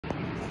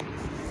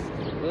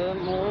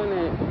Good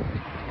morning.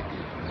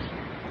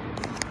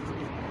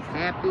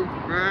 Happy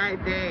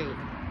Friday.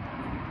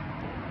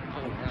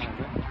 Oh,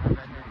 God.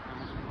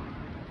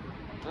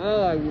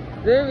 Oh, are you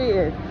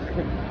serious?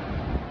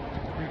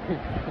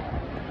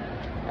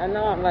 I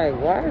know, I'm like,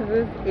 why is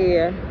this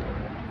here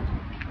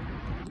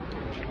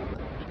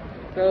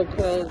so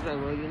close? Like,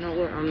 well, you know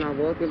what? I'm not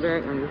walking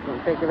back. I'm just going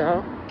to take it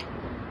out.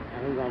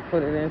 And we're going to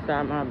put it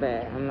inside my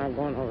bag. I'm not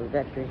going over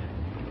back there.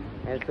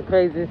 And it's the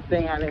craziest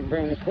thing, I didn't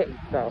bring the cake,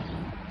 so.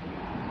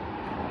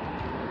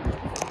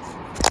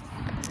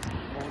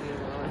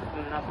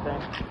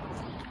 Nothing.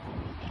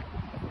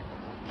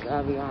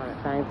 I'll be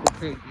honest, I ain't too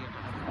crazy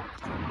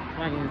about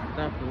playing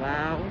stuff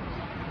loud.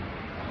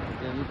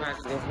 Everybody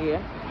can hear.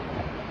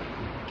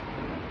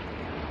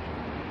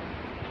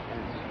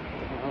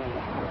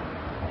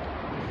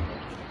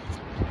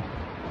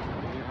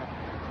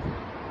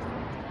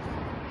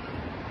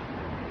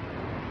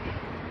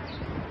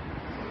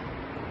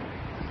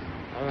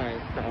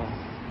 Alright, so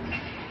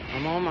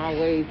I'm on my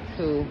way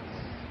to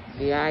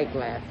the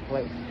eyeglass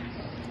place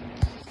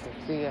to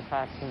see if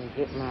I can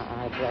get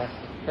my eyeglasses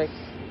fixed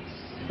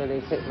so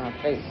they fit my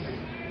face.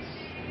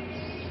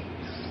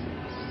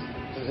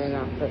 Because they're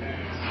not fixed.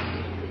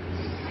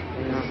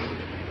 They're not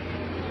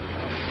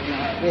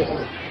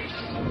fixed.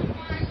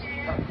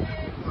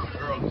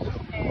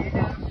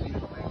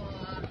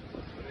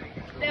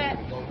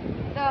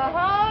 The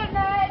whole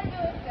night.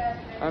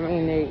 I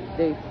mean,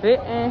 they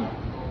fitting.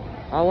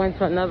 I went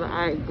to another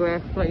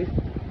eyeglass place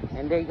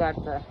and they got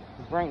to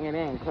bring it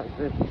in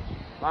because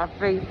my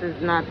face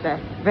is not that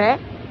fat,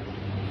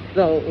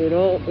 so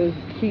it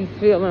keeps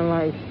feeling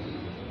like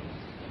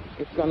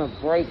it's gonna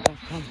break or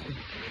something.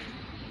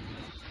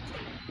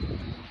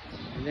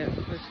 And then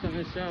push come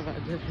to shove, I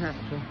just have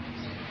to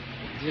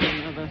get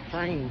another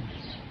frame.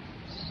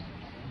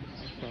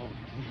 So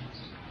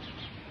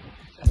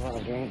I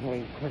gain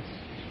weight because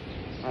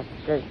my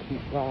skirt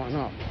keeps going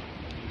up.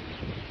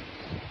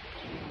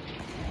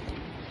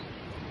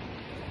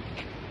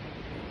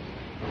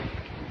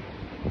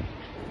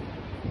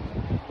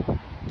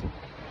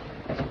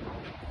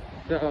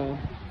 So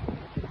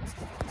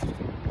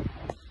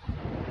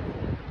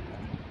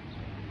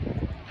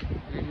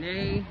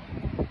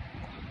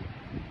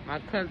my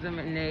cousin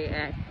Renee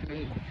asked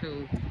me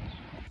to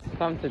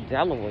come to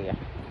Delaware.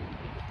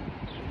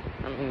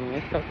 I mean,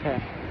 it's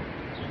okay.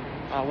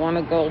 I want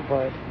to go,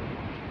 but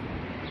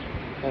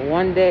for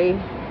one day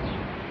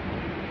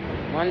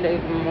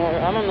more.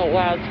 I don't know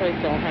why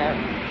Church don't have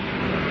it.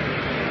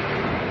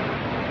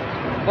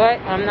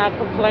 But I'm not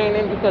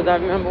complaining because I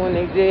remember when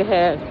they did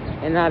have it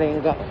and I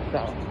didn't go. So,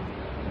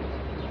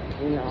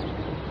 you know,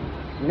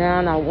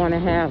 now I want to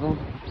have them.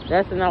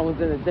 That's when I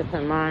was in a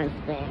different mind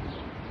state.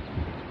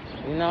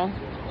 You know?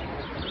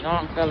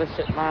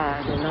 Non-fellowship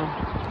mind, you know?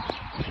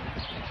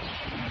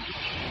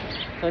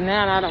 So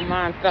now I don't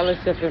mind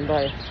fellowshipping,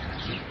 but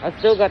I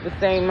still got the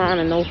same mind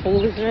of no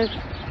foolishness.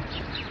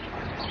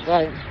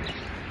 But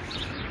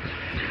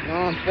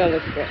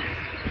non-fellowship.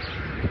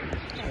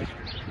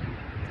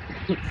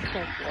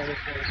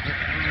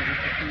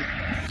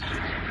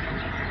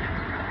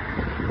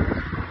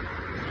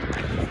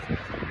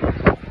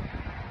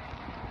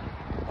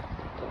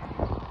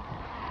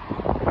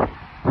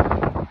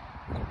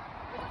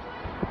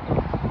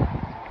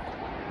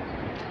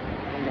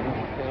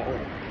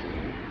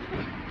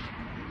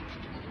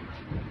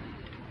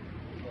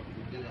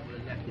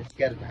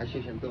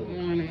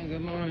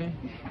 Good morning.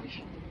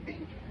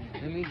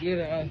 Let me get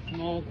a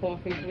small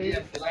coffee, please.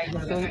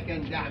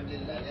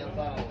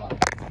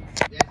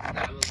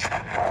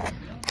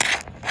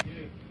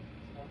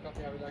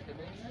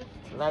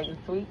 Light and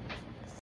sweet.